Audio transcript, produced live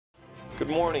Good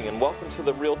morning and welcome to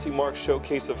the RealtyMark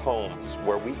Showcase of Homes,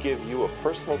 where we give you a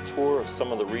personal tour of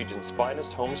some of the region's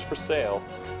finest homes for sale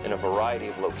in a variety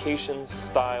of locations,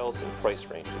 styles, and price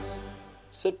ranges.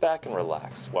 Sit back and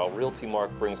relax while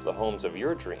RealtyMark brings the homes of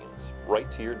your dreams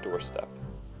right to your doorstep.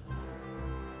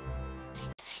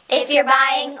 If you're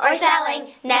buying or selling,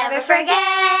 never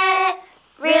forget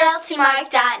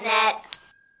RealtyMark.net.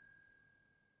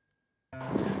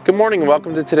 Good morning and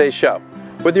welcome to today's show.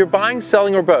 Whether you're buying,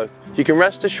 selling, or both, you can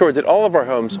rest assured that all of our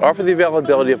homes offer the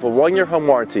availability of a 1-year home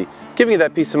warranty, giving you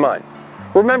that peace of mind.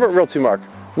 Remember at RealtyMark,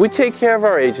 we take care of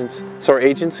our agents so our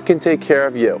agents can take care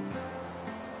of you.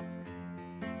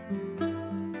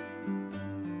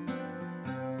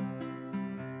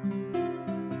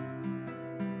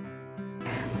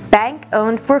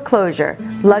 Bank-owned foreclosure,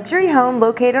 luxury home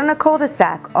located on a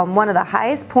cul-de-sac on one of the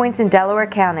highest points in Delaware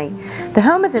County. The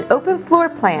home is an open floor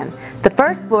plan. The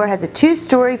first floor has a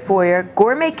 2-story foyer,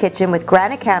 gourmet kitchen with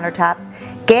granite countertops,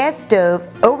 gas stove,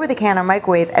 over-the-counter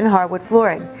microwave, and hardwood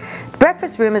flooring. The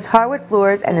breakfast room is hardwood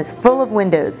floors and is full of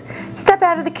windows. Step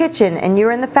out of the kitchen and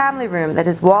you're in the family room that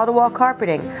has wall-to-wall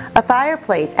carpeting, a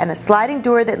fireplace, and a sliding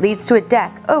door that leads to a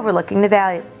deck overlooking the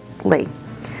valley.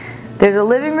 There's a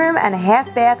living room and a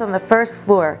half bath on the first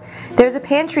floor. There's a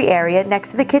pantry area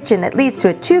next to the kitchen that leads to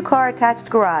a 2-car attached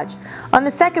garage. On the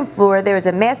second floor, there is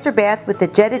a master bath with a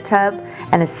jetted tub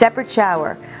and a separate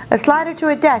shower, a slider to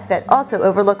a deck that also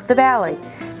overlooks the valley.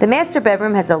 The master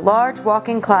bedroom has a large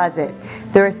walk-in closet.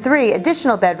 There are 3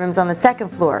 additional bedrooms on the second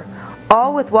floor,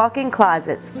 all with walk-in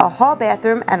closets, a hall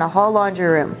bathroom, and a hall laundry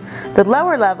room. The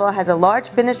lower level has a large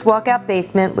finished walkout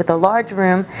basement with a large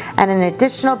room and an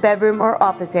additional bedroom or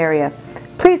office area.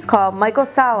 Please call Michael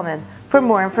Solomon for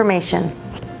more information.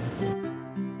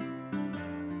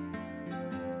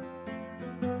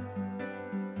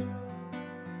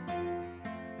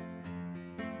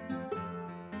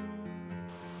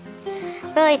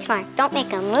 RealtyMark, don't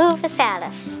make a move without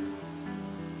us.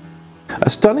 A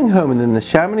stunning home in the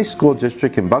Neshaminy School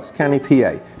District in Bucks County,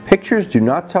 PA. Pictures do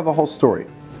not tell the whole story.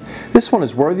 This one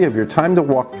is worthy of your time to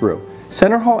walk through.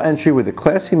 Center hall entry with a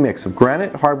classy mix of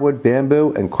granite, hardwood,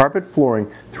 bamboo, and carpet flooring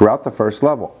throughout the first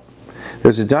level.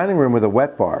 There's a dining room with a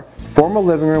wet bar, formal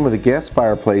living room with a gas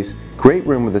fireplace, great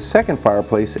room with a second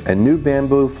fireplace, and new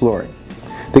bamboo flooring.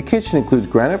 The kitchen includes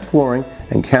granite flooring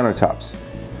and countertops,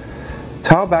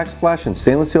 tile backsplash, and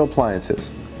stainless steel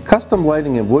appliances, custom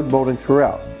lighting and wood molding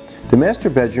throughout. The master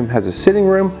bedroom has a sitting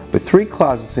room with 3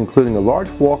 closets including a large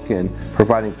walk-in,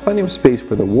 providing plenty of space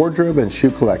for the wardrobe and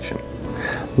shoe collection.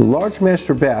 A large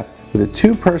master bath with a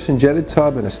 2-person jetted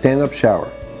tub and a stand-up shower.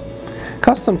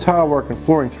 Custom tile work and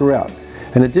flooring throughout.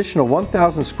 An additional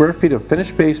 1,000 square feet of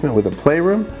finished basement with a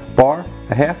playroom, bar,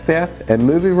 a half bath, and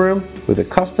movie room with a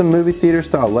custom movie theater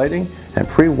style lighting and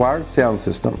pre-wired sound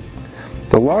system.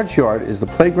 The large yard is the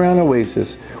playground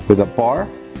oasis with a bar,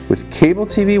 with cable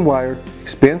TV wired,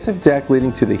 expansive deck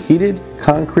leading to the heated,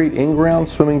 concrete in-ground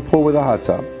swimming pool with a hot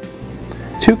tub.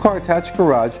 2-car attached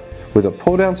garage with a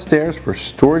pull-down stairs for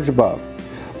storage above.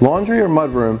 Laundry or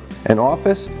mudroom and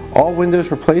office, all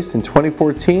windows replaced in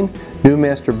 2014, new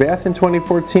master bath in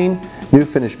 2014, new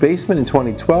finished basement in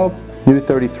 2012, new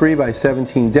 33 by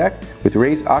 17 deck with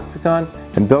raised octagon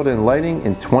and built-in lighting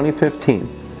in 2015.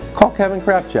 Call Kevin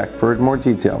Kraftcheck for more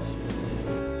details.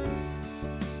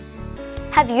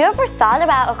 Have you ever thought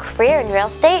about a career in real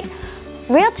estate?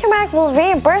 RealtyMark will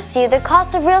reimburse you the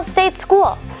cost of real estate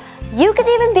school. You could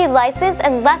even be licensed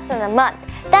in less than a month.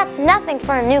 That's nothing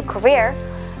for a new career.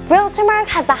 RealtyMark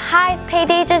has the highest paid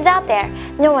agents out there.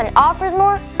 No one offers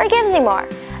more or gives you more.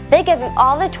 They give you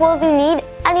all the tools you need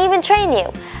and even train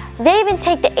you. They even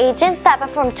take the agents that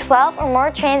perform 12 or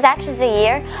more transactions a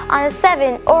year on a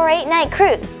 7 or 8 night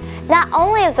cruise. Not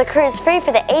only is the cruise free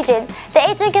for the agent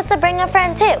gets to bring a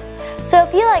friend too. So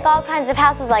if you like all kinds of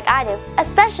houses like I do,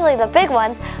 especially the big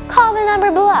ones, call the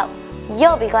number below.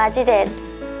 You'll be glad you did.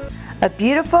 A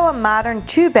beautiful and modern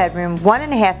 2-bedroom,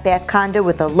 1.5 bath condo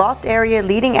with a loft area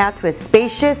leading out to a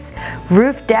spacious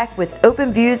roof deck with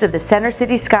open views of the Center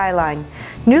City skyline.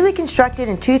 Newly constructed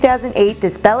in 2008,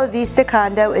 this Bella Vista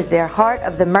condo is the heart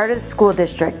of the Meredith School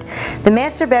District. The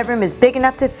master bedroom is big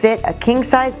enough to fit a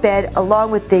king-size bed along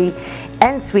with the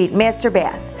ensuite master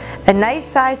bath. A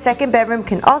nice-sized second bedroom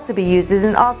can also be used as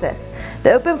an office.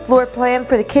 The open floor plan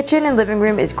for the kitchen and living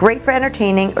room is great for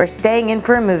entertaining or staying in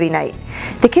for a movie night.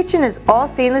 The kitchen is all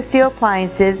stainless steel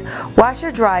appliances,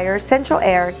 washer dryer, central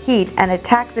air, heat, and a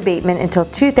tax abatement until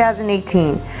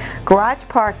 2018. Garage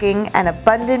parking and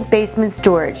abundant basement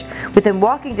storage. Within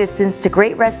walking distance to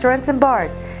great restaurants and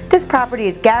bars, this property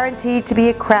is guaranteed to be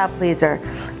a crowd pleaser.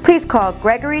 Please call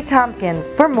Gregory Tompkin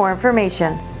for more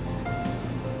information.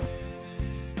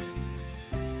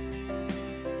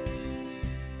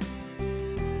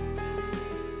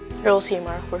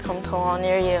 RealtyMark will come to law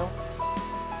near you.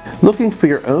 Looking for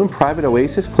your own private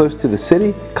oasis close to the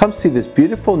city? Come see this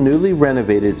beautiful newly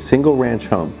renovated single ranch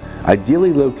home,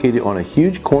 ideally located on a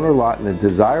huge corner lot in a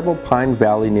desirable Pine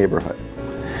Valley neighborhood.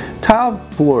 Tiled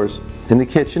floors in the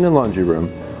kitchen and laundry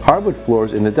room, hardwood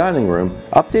floors in the dining room,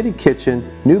 updated kitchen,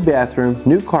 new bathroom,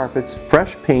 new carpets,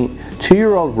 fresh paint,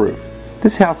 2-year-old roof.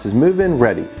 This house is move-in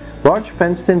ready. Large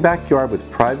fenced-in backyard with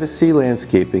privacy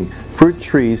landscaping, fruit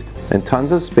trees, and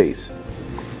tons of space.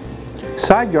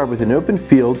 Side yard with an open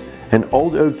field and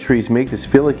old oak trees make this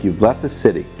feel like you've left the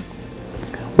city.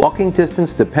 Walking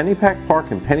distance to Pennypack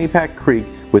Park and Pennypack Creek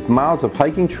with miles of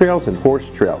hiking trails and horse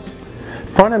trails.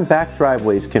 Front and back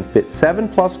driveways can fit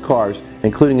 7+ cars,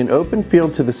 including an open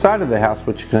field to the side of the house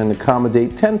which can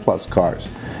accommodate 10+ cars.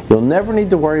 You'll never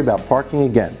need to worry about parking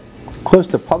again. Close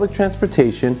to public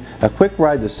transportation, a quick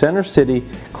ride to Center City,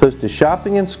 close to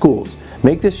shopping and schools.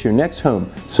 Make this your next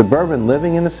home, suburban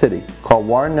living in the city. Call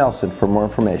Warren Nelson for more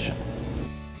information.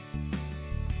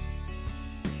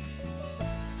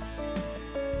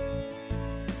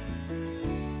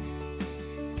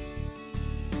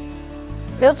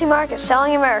 RealtyMark is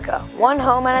selling America, one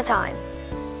home at a time.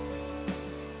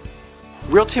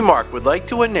 RealtyMark would like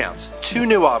to announce 2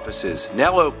 new offices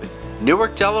now open.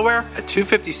 Newark, Delaware at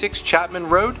 256 Chapman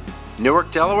Road,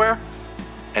 Newark, Delaware,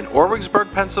 and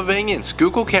Orwigsburg, Pennsylvania in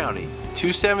Schuylkill County,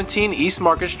 217 East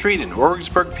Market Street in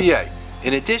Orwigsburg, PA.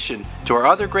 In addition to our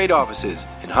other great offices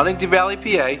in Huntington Valley,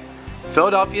 PA,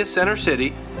 Philadelphia Center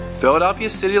City,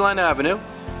 Philadelphia City Line Avenue,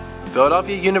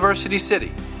 Philadelphia University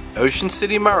City, Ocean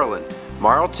City, Maryland,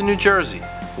 Marlton, New Jersey,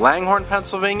 Langhorne,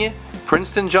 Pennsylvania,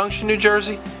 Princeton Junction, New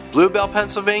Jersey, Bluebell,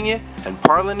 Pennsylvania, and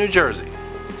Parlin, New Jersey.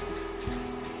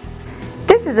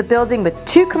 This is a building with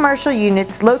 2 commercial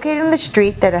units located on the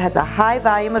street that has a high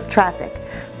volume of traffic.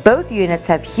 Both units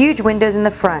have huge windows in the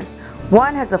front.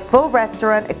 One has a full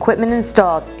restaurant equipment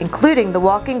installed, including the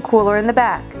walk-in cooler in the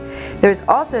back. There is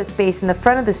also space in the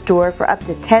front of the store for up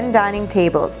to 10 dining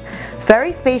tables.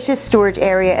 Very spacious storage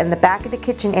area in the back of the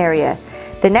kitchen area.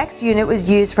 The next unit was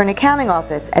used for an accounting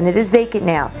office and it is vacant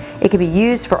now. It can be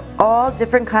used for all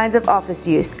different kinds of office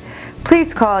use.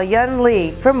 Please call Yun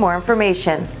Lee for more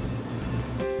information.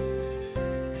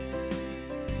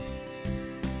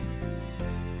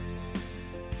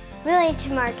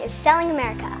 RealtyMark is selling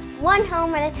America, one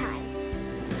home at a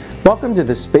time. Welcome to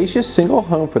the spacious single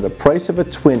home for the price of a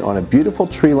twin on a beautiful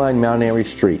tree-lined Mount Airy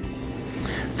street.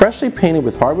 Freshly painted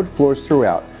with hardwood floors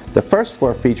throughout, the first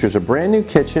floor features a brand new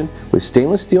kitchen with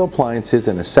stainless steel appliances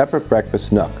and a separate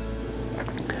breakfast nook.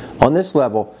 On this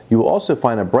level, you will also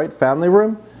find a bright family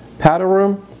room, powder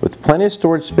room with plenty of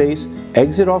storage space,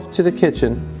 exit off to the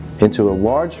kitchen, into a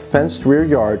large fenced rear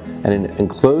yard and an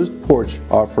enclosed porch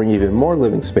offering even more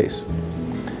living space.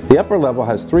 The upper level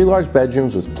has 3 large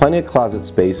bedrooms with plenty of closet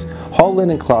space, hall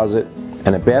linen closet,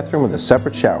 and a bathroom with a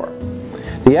separate shower.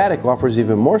 The attic offers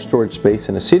even more storage space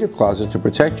and a cedar closet to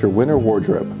protect your winter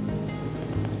wardrobe.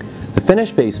 The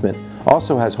finished basement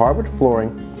also has hardwood flooring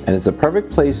and is the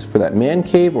perfect place for that man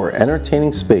cave or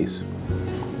entertaining space.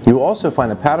 You will also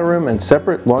find a powder room and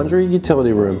separate laundry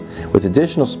utility room with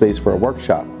additional space for a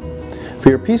workshop. For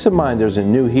your peace of mind, there's a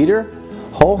new heater,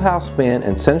 whole house fan,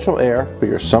 and central air for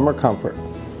your summer comfort.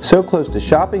 So close to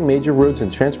shopping, major roads,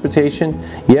 and transportation,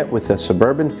 yet with a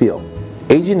suburban feel.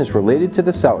 Aging is related to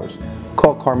the sellers.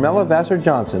 Call Carmela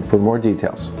Vassar-Johnson for more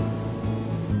details.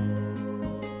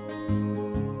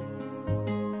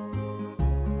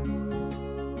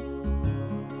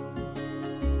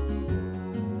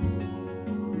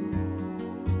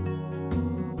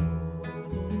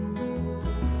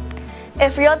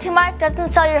 If RealtyMark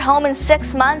doesn't sell your home in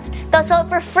 6 months, they'll sell it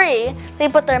for free. They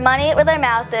put their money where their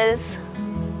mouth is.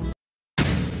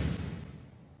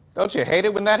 Don't you hate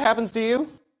it when that happens to you?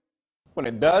 When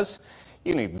it does,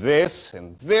 you need this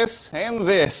and this and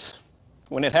this.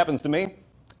 When it happens to me,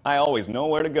 I always know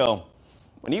where to go.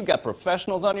 When you've got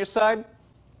professionals on your side,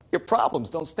 your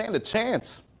problems don't stand a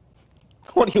chance.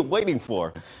 What are you waiting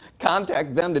for?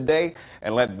 Contact them today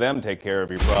and let them take care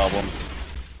of your problems.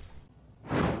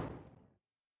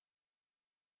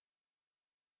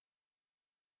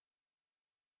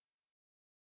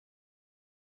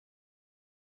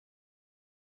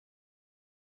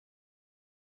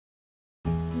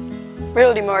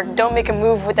 RealtyMark, don't make a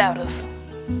move without us.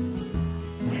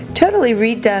 Totally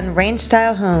redone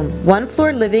ranch-style home,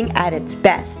 one-floor living at its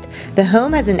best. The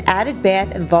home has an added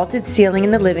bath and vaulted ceiling in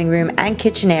the living room and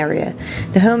kitchen area.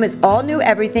 The home is all new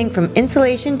everything from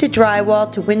insulation to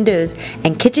drywall to windows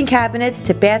and kitchen cabinets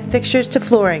to bath fixtures to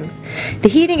floorings. The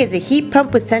heating is a heat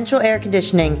pump with central air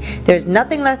conditioning. There's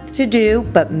nothing left to do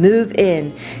but move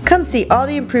in. Come see all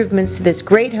the improvements to this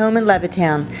great home in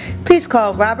Levittown. Please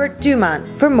call Robert Dumont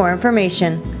for more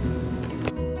information.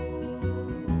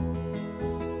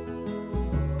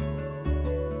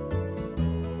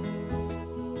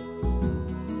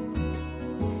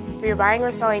 If you're buying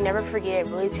or selling, never forget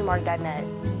RealtyMark.net.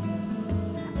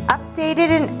 Updated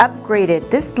and upgraded,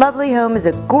 this lovely home is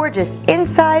a gorgeous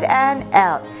inside and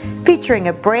out, featuring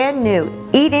a brand new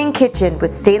eat-in kitchen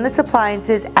with stainless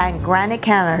appliances and granite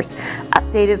counters,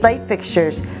 updated light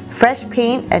fixtures, fresh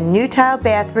paint, a new tile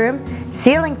bathroom,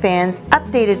 ceiling fans,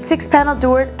 updated 6-panel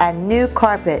doors, and new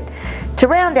carpet. To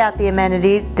round out the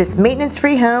amenities, this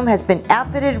maintenance-free home has been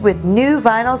outfitted with new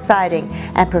vinyl siding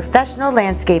and professional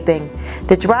landscaping.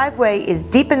 The driveway is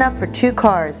deep enough for 2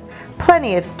 cars.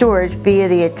 Plenty of storage via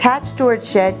the attached storage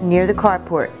shed near the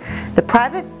carport. The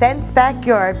private fenced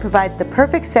backyard provides the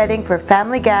perfect setting for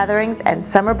family gatherings and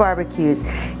summer barbecues,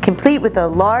 complete with a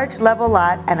large level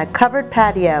lot and a covered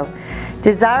patio.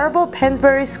 Desirable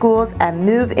Pennsbury schools and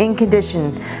move-in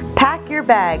condition. Pack your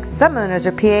bags. Some owners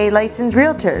are PA licensed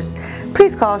realtors.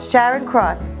 Please call Sharon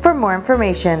Cross for more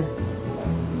information.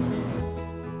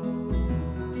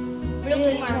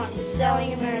 RealtyMark is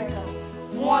selling America,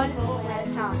 one home at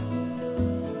a time.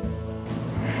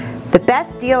 The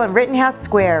best deal in Rittenhouse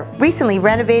Square. Recently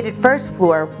renovated first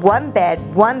floor, 1 bed,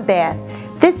 1 bath.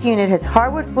 This unit has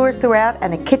hardwood floors throughout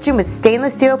and a kitchen with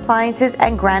stainless steel appliances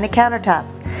and granite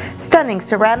countertops. Stunning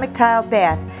ceramic tile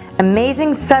bath.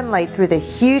 Amazing sunlight through the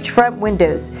huge front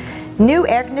windows. New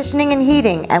air conditioning and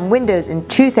heating and windows in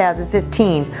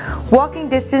 2015. Walking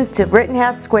distance to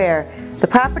Rittenhouse Square. The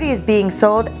property is being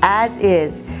sold as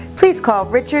is. Please call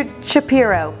Richard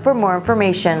Shapiro for more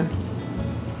information.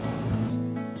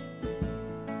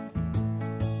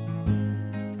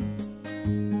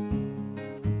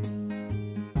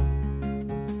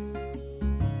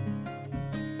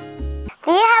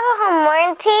 Do you have a home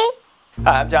warranty?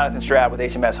 Hi, I'm Jonathan Stroud with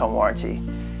HMS Home Warranty.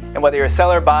 And whether you're a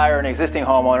seller, buyer, or an existing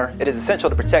homeowner, it is essential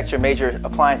to protect your major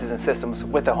appliances and systems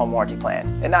with a home warranty plan.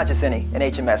 And not just any, an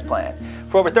HMS plan.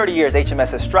 For over 30 years,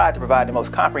 HMS has strived to provide the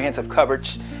most comprehensive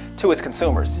coverage to its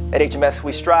consumers. At HMS,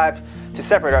 we strive to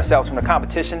separate ourselves from the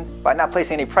competition by not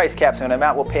placing any price caps on the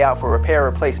amount we'll pay out for repair or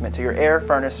replacement to your air,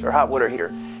 furnace, or hot water heater.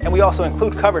 And we also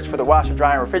include coverage for the washer,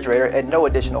 dryer, and refrigerator at no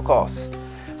additional costs.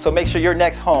 So make sure your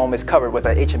next home is covered with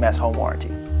a HMS home warranty.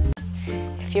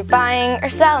 If you're buying or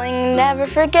selling, never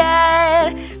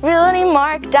forget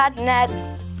RealtyMark.net.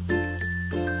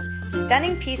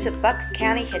 Stunning piece of Bucks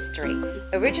County history.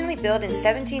 Originally built in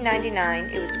 1799,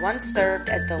 it was once served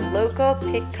as the local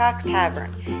Pitcock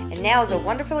Tavern, and now is a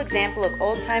wonderful example of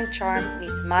old-time charm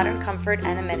meets modern comfort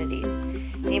and amenities.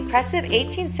 The impressive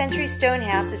 18th century stone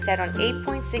house is set on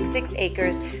 8.66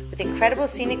 acres with incredible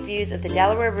scenic views of the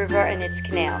Delaware River and its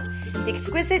canal. The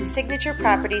exquisite signature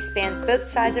property spans both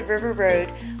sides of River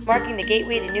Road, marking the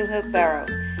gateway to New Hope Borough.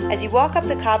 As you walk up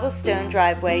the cobblestone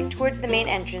driveway towards the main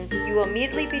entrance, you will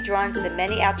immediately be drawn to the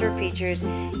many outdoor features,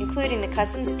 including the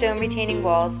custom stone retaining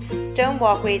walls, stone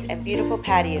walkways, and beautiful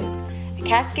patios. A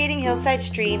cascading hillside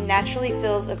stream naturally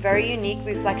fills a very unique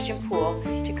reflection pool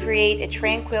to create a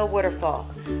tranquil waterfall.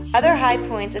 Other high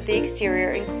points of the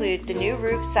exterior include the new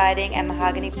roof siding and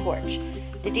mahogany porch.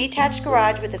 The detached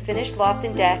garage with a finished loft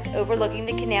and deck overlooking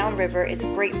the canal and river is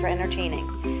great for entertaining.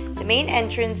 The main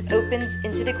entrance opens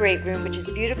into the great room, which is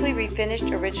beautifully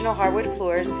refinished original hardwood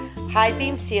floors, high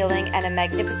beam ceiling, and a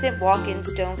magnificent walk-in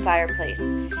stone fireplace.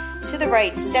 To the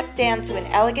right, step down to an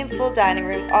elegant full dining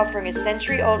room offering a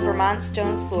century-old Vermont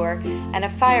stone floor and a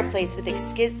fireplace with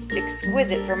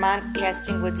exquisite Vermont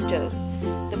casting wood stove.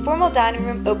 The formal dining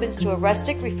room opens to a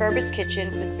rustic refurbished kitchen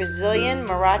with Brazilian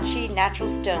Marachi natural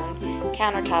stone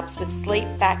countertops with slate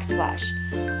backsplash.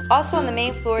 Also on the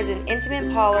main floor is an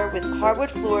intimate parlor with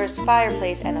hardwood floors,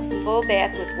 fireplace, and a full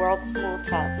bath with whirlpool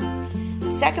tub.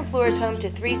 The second floor is home to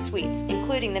 3 suites,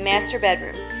 including the master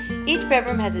bedroom. Each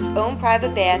bedroom has its own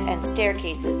private bath and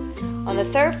staircases. On the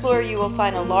third floor you will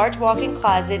find a large walk-in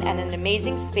closet and an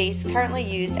amazing space currently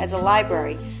used as a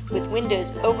library with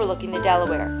windows overlooking the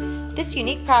Delaware. This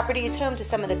unique property is home to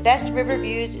some of the best river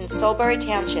views in Solebury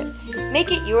Township.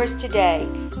 Make it yours today.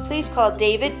 Please call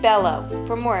David Bello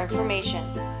for more information.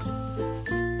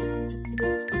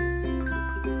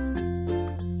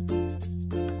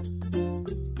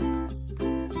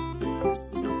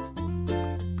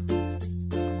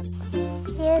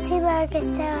 RealtyMark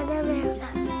September,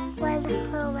 one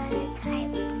home at a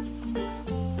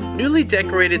time. Newly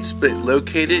decorated split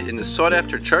located in the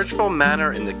sought-after Churchville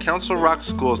Manor in the Council Rock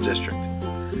Schools District.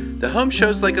 The home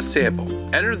shows like a sample.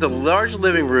 Enter the large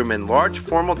living room and large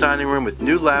formal dining room with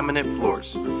new laminate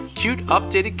floors. Cute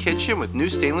updated kitchen with new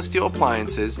stainless steel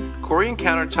appliances, Korean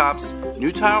countertops,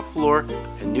 new tile floor,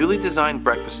 and newly designed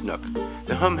breakfast nook.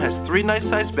 The home has 3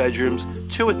 nice-sized bedrooms,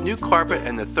 2 with new carpet,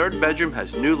 and the 3rd bedroom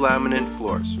has new laminate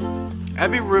floors.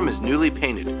 Every room is newly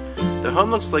painted. The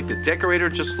home looks like the decorator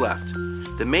just left.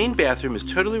 The main bathroom is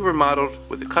totally remodeled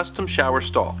with a custom shower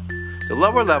stall. The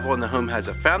lower level in the home has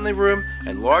a family room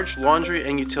and large laundry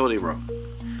and utility room.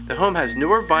 The home has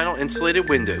newer vinyl insulated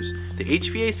windows. The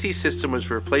HVAC system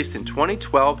was replaced in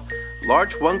 2012.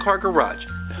 Large 1-car garage.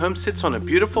 The home sits on a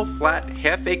beautiful flat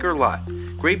half-acre lot.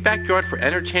 Great backyard for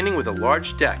entertaining with a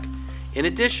large deck. In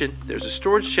addition, there's a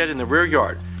storage shed in the rear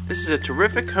yard. This is a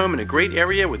terrific home in a great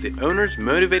area with the owners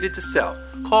motivated to sell.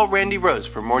 Call Randy Rose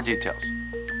for more details.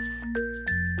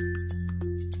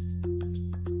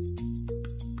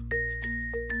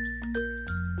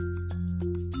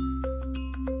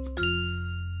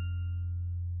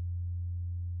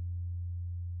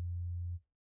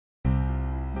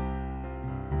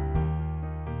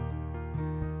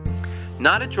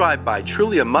 Not a drive-by,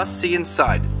 truly a must-see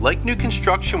inside. Like new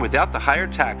construction without the higher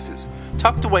taxes.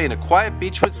 Tucked away in a quiet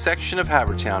beachwood section of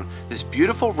Havertown, this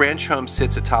beautiful ranch home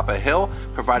sits atop a hill,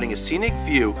 providing a scenic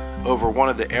view over one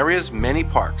of the area's many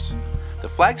parks. The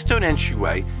flagstone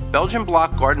entryway, Belgian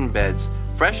block garden beds,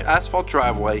 fresh asphalt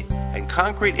driveway, and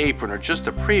concrete apron are just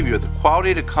a preview of the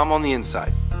quality to come on the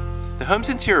inside. The home's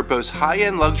interior boasts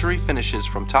high-end luxury finishes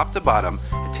from top to bottom.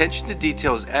 Attention to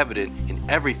detail is evident in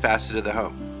every facet of the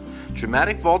home.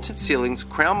 Dramatic vaulted ceilings,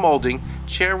 crown molding,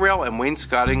 chair rail, and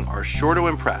wainscoting are sure to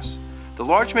impress. The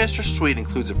large master suite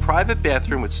includes a private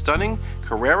bathroom with stunning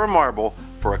Carrara marble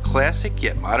for a classic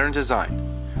yet modern design.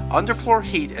 Underfloor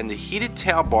heat and the heated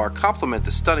towel bar complement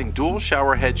the stunning dual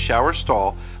shower head shower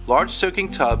stall, large soaking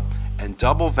tub, and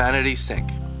double vanity sink.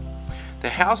 The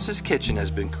house's kitchen has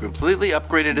been completely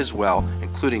upgraded as well,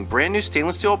 including brand new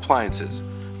stainless steel appliances,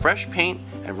 fresh paint,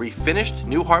 and refinished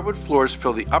new hardwood floors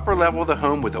fill the upper level of the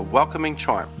home with a welcoming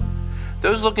charm.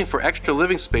 Those looking for extra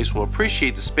living space will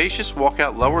appreciate the spacious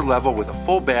walkout lower level with a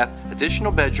full bath,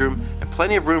 additional bedroom, and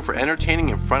plenty of room for entertaining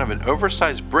in front of an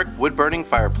oversized brick wood-burning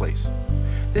fireplace.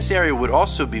 This area would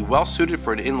also be well suited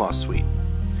for an in-law suite.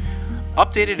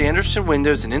 Updated Anderson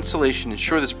windows and insulation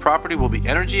ensure this property will be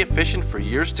energy efficient for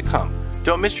years to come.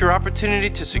 Don't miss your opportunity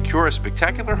to secure a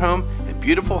spectacular home in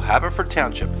beautiful Haverford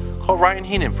Township. Call Ryan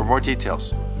Heenan for more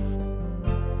details.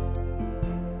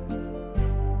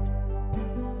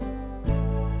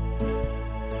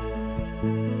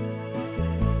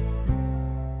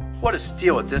 What a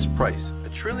steal at this price! A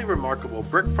truly remarkable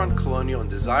brickfront colonial and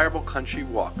desirable country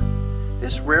walk.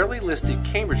 This rarely listed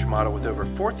Cambridge model with over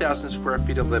 4,000 square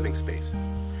feet of living space.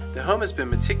 The home has been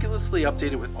meticulously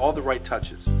updated with all the right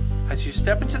touches. As you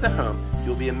step into the home,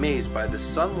 you'll be amazed by the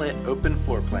sunlit open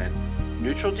floor plan,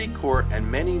 neutral decor, and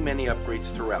many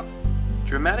upgrades throughout.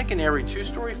 Dramatic and airy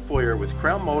 2-story foyer with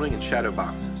crown molding and shadow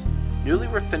boxes. Newly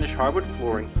refinished hardwood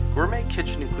flooring, gourmet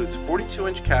kitchen includes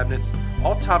 42-inch cabinets,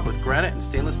 all topped with granite and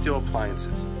stainless steel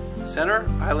appliances. Center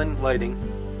island lighting,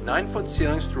 9-foot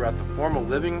ceilings throughout the formal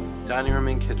living, dining room,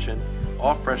 and kitchen,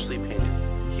 all freshly painted.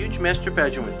 Huge master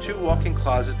bedroom with 2 walk-in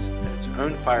closets and its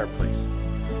own fireplace.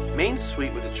 Main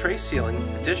suite with a tray ceiling,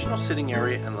 additional sitting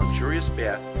area, and luxurious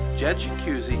bath, jet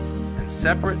jacuzzi, and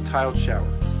separate tiled shower.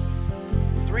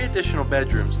 3 additional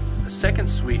bedrooms, a second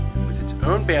suite with its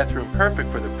own bathroom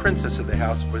perfect for the princess of the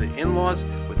house or the in-laws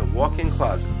with a walk-in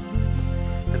closet.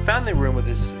 The family room with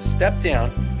its step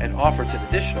down and offers an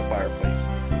additional fireplace.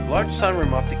 Large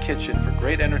sunroom off the kitchen for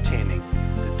great entertaining.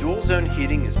 The dual zone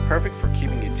heating is perfect for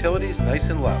keeping utilities nice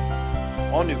and low.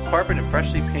 All new carpet and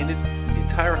freshly painted. The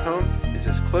entire home is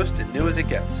as close to new as it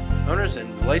gets. Owners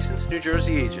and licensed New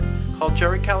Jersey agent. Call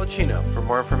Jerry Calicino for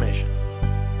more information.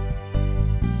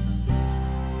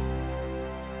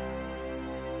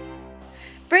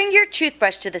 Bring your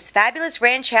toothbrush to this fabulous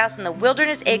ranch house in the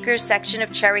Wilderness Acres section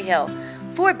of Cherry Hill.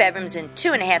 4 bedrooms and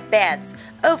 2.5 baths,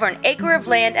 over an acre of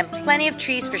land and plenty of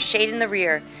trees for shade in the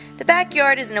rear. The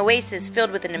backyard is an oasis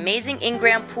filled with an amazing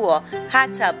in-ground pool,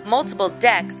 hot tub, multiple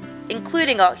decks,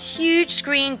 including a huge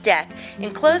screen deck,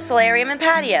 enclosed solarium and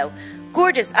patio.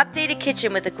 Gorgeous updated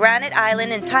kitchen with a granite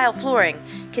island and tile flooring,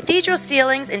 cathedral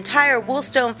ceilings, entire wool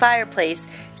stone fireplace,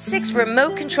 6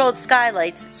 remote-controlled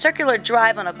skylights, circular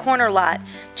drive on a corner lot,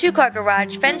 2-car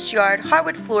garage, fenced yard,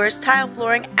 hardwood floors, tile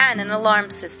flooring, and an alarm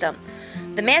system.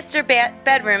 The master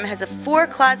bedroom has a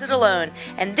 4-closet alone,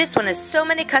 and this one has so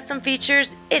many custom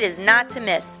features, it is not to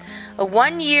miss. A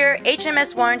 1-year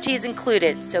HMS warranty is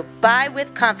included, so buy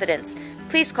with confidence.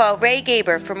 Please call Ray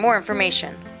Gaber for more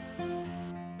information.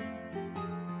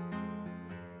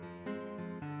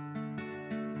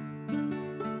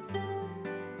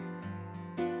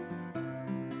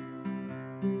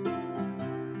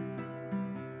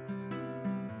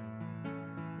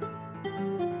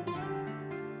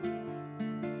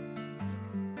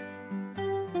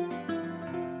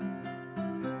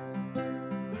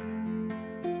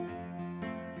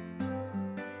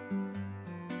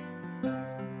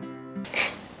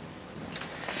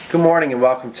 Good morning and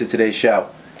welcome to today's show.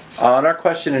 On our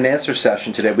question and answer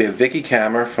session today, we have Vicki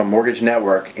Kammer from Mortgage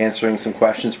Network answering some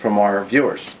questions from our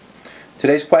viewers.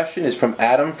 Today's question is from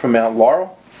Adam from Mount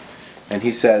Laurel, and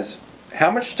he says, how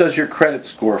much does your credit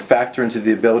score factor into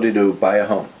the ability to buy a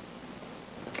home?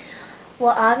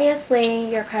 Well, obviously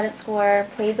your credit score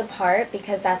plays a part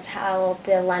because that's how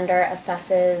the lender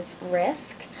assesses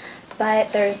risk.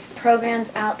 But there's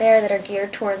programs out there that are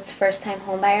geared towards first-time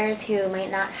homebuyers who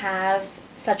might not have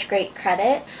such great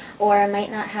credit or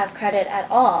might not have credit at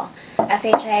all.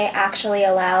 FHA actually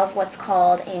allows what's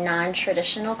called a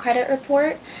non-traditional credit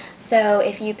report. So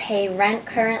if you pay rent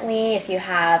currently, if you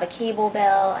have a cable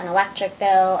bill, an electric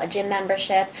bill, a gym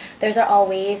membership, those are all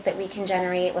ways that we can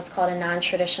generate what's called a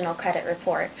non-traditional credit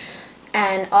report.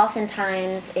 And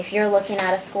oftentimes, if you're looking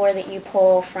at a score that you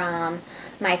pull from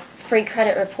my free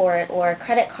credit report or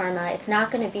Credit Karma, it's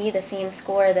not going to be the same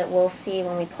score that we'll see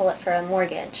when we pull it for a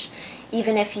mortgage.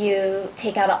 Even if you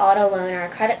take out an auto loan or a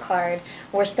credit card,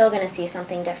 we're still going to see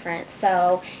something different.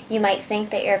 So you might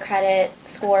think that your credit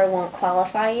score won't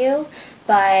qualify you,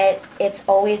 but it's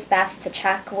always best to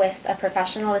check with a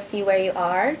professional to see where you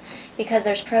are, because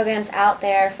there's programs out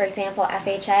there, for example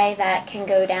FHA, that can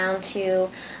go down to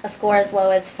a score as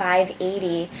low as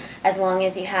 580 as long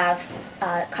as you have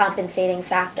compensating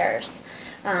factors.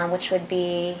 Which would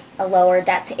be a lower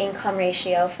debt-to-income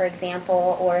ratio, for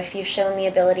example, or if you've shown the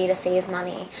ability to save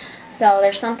money. So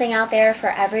there's something out there for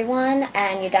everyone,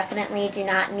 and you definitely do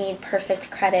not need perfect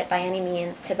credit by any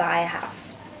means to buy a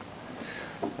house.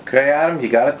 Okay, Adam, you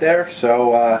got it there.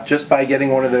 So just by getting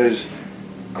one of those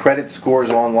credit scores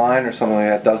online or something like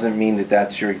that doesn't mean that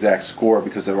that's your exact score,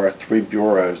 because there are 3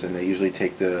 bureaus and they usually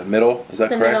take the middle. Is that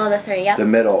correct? The middle of the 3, yep. The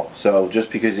middle. So just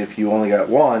because if you only got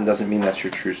 1 doesn't mean that's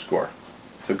your true score.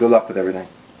 So good luck with everything.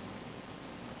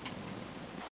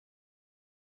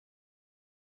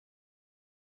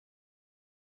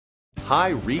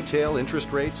 High retail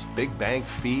interest rates, big bank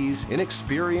fees,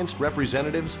 inexperienced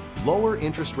representatives, lower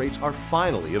interest rates are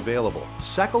finally available.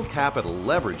 Seckel Capital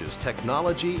leverages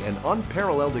technology and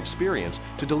unparalleled experience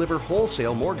to deliver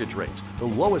wholesale mortgage rates, the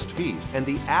lowest fees, and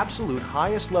the absolute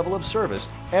highest level of service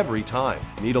every time.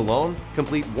 Need a loan?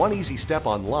 Complete one easy step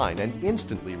online and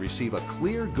instantly receive a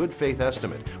clear good faith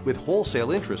estimate with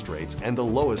wholesale interest rates and the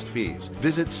lowest fees.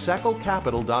 Visit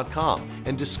seckelcapital.com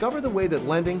and discover the way that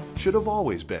lending should have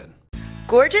always been.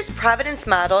 Gorgeous Providence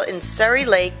model in Surrey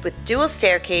Lake with dual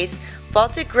staircase,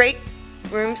 vaulted great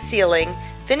room ceiling,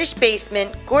 finished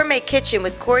basement, gourmet kitchen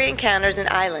with Korean counters and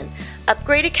island,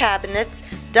 upgraded cabinets,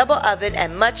 double oven,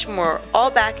 and much more, all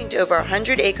backing to over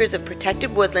 100 acres of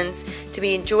protected woodlands to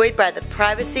be enjoyed by the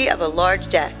privacy of a large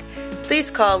deck. Please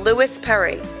call Lewis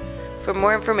Perry for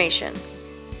more information.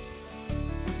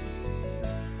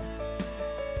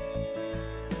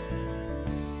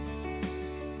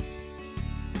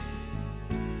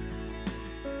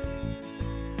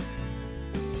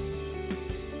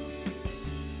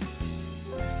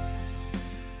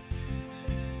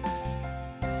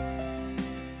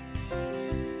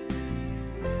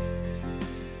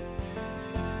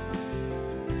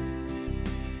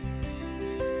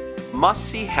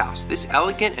 Must-see house. This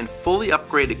elegant and fully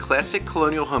upgraded classic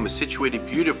colonial home is situated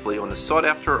beautifully on the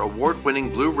sought-after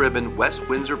award-winning Blue Ribbon West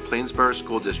Windsor-Plainsboro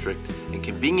School District and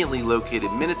conveniently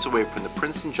located minutes away from the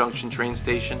Princeton Junction train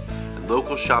station and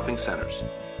local shopping centers.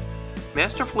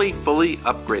 Masterfully fully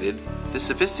upgraded, this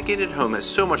sophisticated home has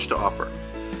so much to offer.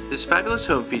 This fabulous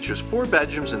home features 4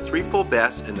 bedrooms and 3 full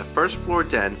baths and the first floor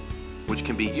den, which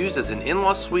can be used as an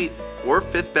in-law suite or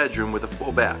 5th bedroom with a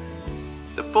full bath.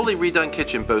 The fully redone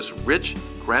kitchen boasts rich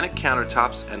granite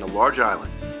countertops and a large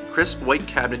island, crisp white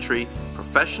cabinetry,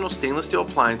 professional stainless steel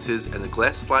appliances, and the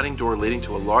glass sliding door leading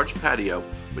to a large patio,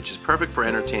 which is perfect for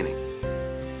entertaining.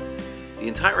 The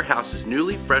entire house is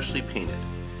newly, freshly painted.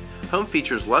 Home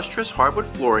features lustrous hardwood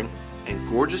flooring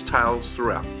and gorgeous tiles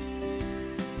throughout.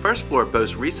 First floor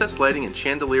boasts recessed lighting and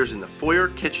chandeliers in the foyer,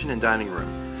 kitchen, and dining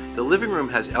room. The living room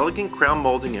has elegant crown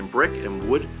molding and brick and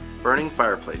wood burning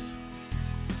fireplace.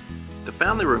 The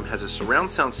family room has a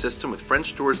surround sound system with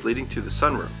French doors leading to the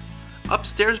sunroom.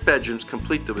 Upstairs bedrooms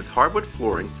complete with hardwood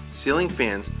flooring, ceiling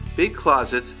fans, big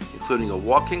closets, including a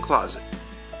walk-in closet.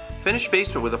 Finished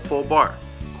basement with a full bar.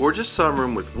 Gorgeous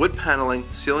sunroom with wood paneling,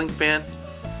 ceiling fan,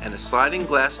 and a sliding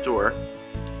glass door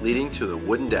leading to the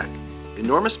wooden deck.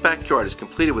 Enormous backyard is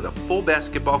completed with a full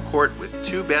basketball court with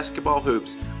 2 basketball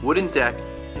hoops, wooden deck,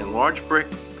 and large brick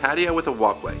patio with a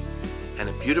walkway, and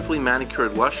a beautifully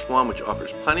manicured lush lawn which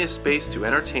offers plenty of space to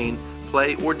entertain,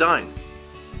 play, or dine.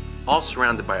 All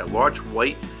surrounded by a large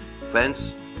white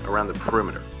fence around the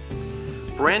perimeter.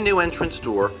 Brand new entrance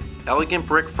door, elegant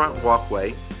brick front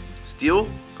walkway, steel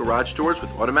garage doors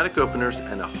with automatic openers,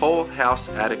 and a whole house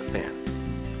attic fan.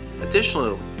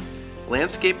 Additionally,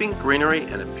 landscaping, greenery,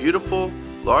 and a beautiful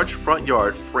large front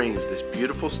yard frames this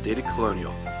beautiful stated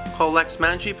colonial. Call Lex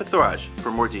Manji Pathraj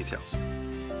for more details.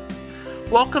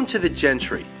 Welcome to the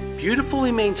Gentry,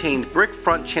 beautifully maintained brick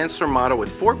front Chancellor model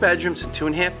with 4 bedrooms and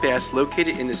 2.5 baths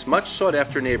located in this much sought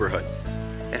after neighborhood.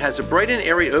 It has a bright and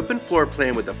airy open floor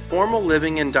plan with a formal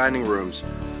living and dining rooms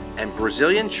and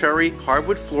Brazilian cherry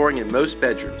hardwood flooring in most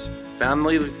bedrooms,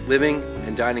 family living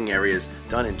and dining areas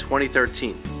done in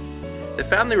 2013. The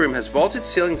family room has vaulted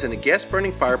ceilings and a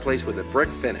gas-burning fireplace with a brick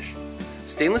finish.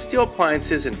 Stainless steel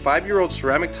appliances and 5-year-old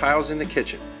ceramic tiles in the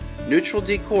kitchen. Neutral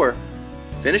decor,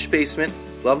 finished basement,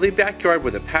 lovely backyard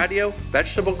with a patio,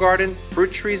 vegetable garden,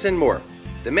 fruit trees, and more.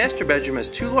 The master bedroom has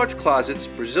 2 large closets,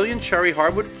 Brazilian cherry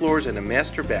hardwood floors, and a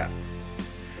master bath.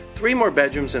 3 more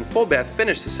bedrooms and full bath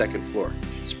finish the second floor.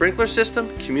 Sprinkler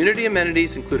system, community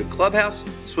amenities include a clubhouse,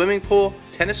 swimming pool,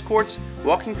 tennis courts,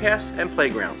 walking paths, and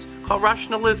playgrounds. Call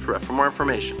Rashna Luthra for more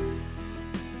information.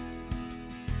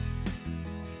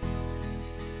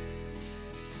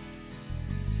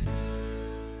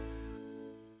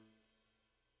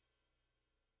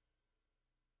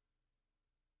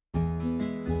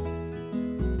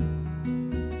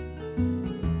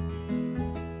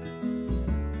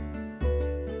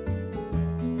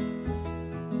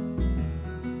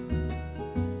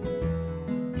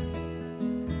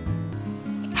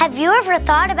 Have you ever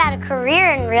thought about a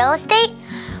career in real estate?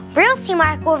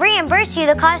 RealtyMark will reimburse you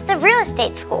the cost of real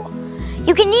estate school.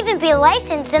 You can even be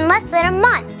licensed in less than a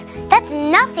month. That's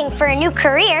nothing for a new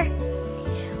career.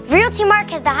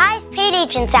 RealtyMark has the highest paid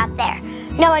agents out there.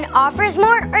 No one offers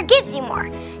more or gives you more.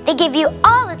 They give you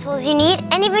all the tools you need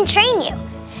and even train you.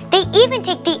 They even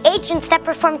take the agents that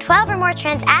perform 12 or more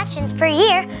transactions per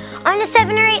year on a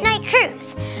 7 or 8 night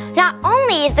cruise. Not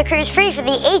only is the cruise free for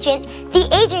the agent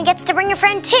gets to bring a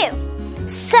friend too.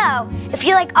 So, if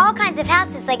you like all kinds of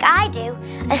houses like I do,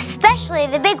 especially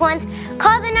the big ones,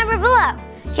 call the number below.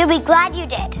 You'll be glad you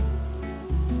did.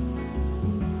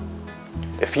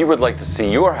 If you would like to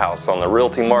see your house on the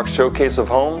RealtyMark Showcase of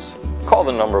Homes, call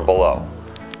the number below.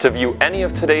 To view any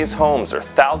of today's homes or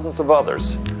thousands of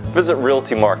others, visit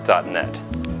RealtyMark.net.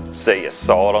 Say you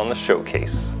saw it on the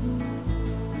showcase.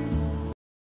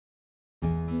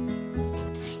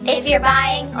 If you're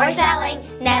buying or selling,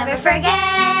 never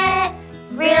forget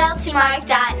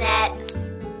RealtyMark.net.